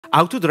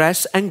How to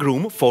dress and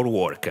groom for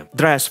work.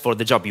 Dress for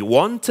the job you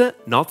want,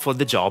 not for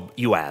the job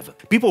you have.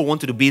 People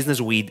want to do business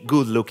with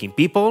good-looking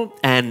people,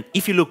 and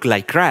if you look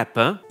like crap,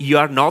 you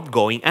are not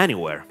going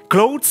anywhere.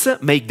 Clothes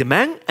make the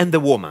man and the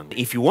woman.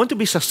 If you want to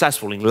be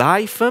successful in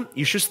life,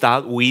 you should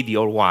start with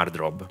your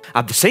wardrobe.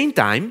 At the same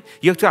time,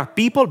 you attract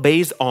people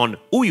based on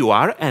who you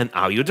are and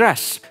how you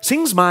dress.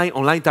 Since my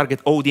online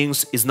target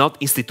audience is not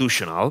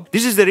institutional,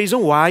 this is the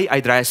reason why I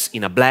dress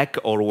in a black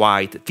or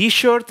white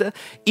t-shirt,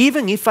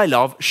 even if I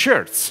love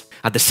shirts.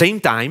 At the same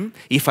time,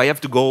 if I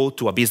have to go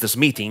to a business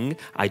meeting,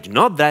 I do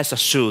not dress a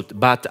suit,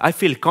 but I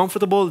feel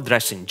comfortable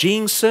dressing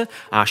jeans,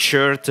 a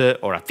shirt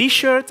or a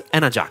t-shirt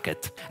and a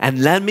jacket.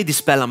 And let me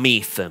dispel a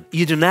myth.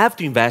 You don't have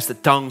to invest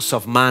tons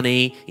of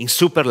money in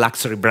super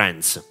luxury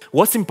brands.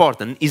 What's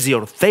important is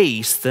your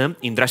taste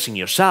in dressing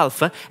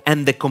yourself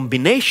and the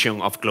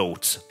combination of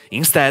clothes.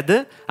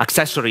 Instead,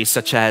 accessories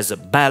such as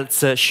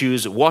belts,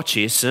 shoes,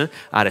 watches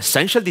are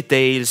essential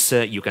details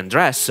you can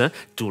dress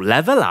to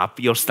level up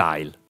your style.